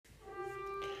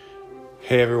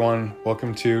Hey everyone,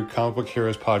 welcome to Comic Book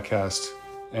Heroes Podcast,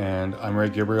 and I'm Ray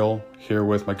Gabriel here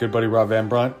with my good buddy Rob Van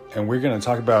Brunt, and we're going to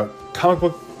talk about comic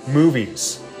book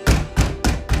movies.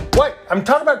 What? I'm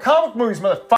talking about comic movies, motherfucker!